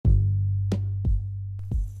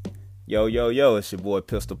Yo, it's your boy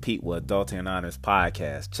Pistol Pete with Adulting Anonymous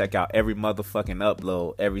Podcast. Check out every motherfucking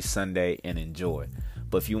upload every Sunday and enjoy.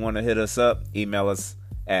 But if you want to hit us up, email us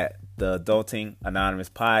at the Adulting Anonymous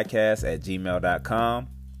Podcast at gmail.com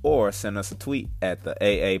or send us a tweet at the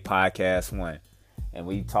AA Podcast 1. And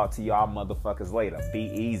we talk to y'all motherfuckers later.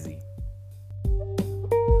 Be easy.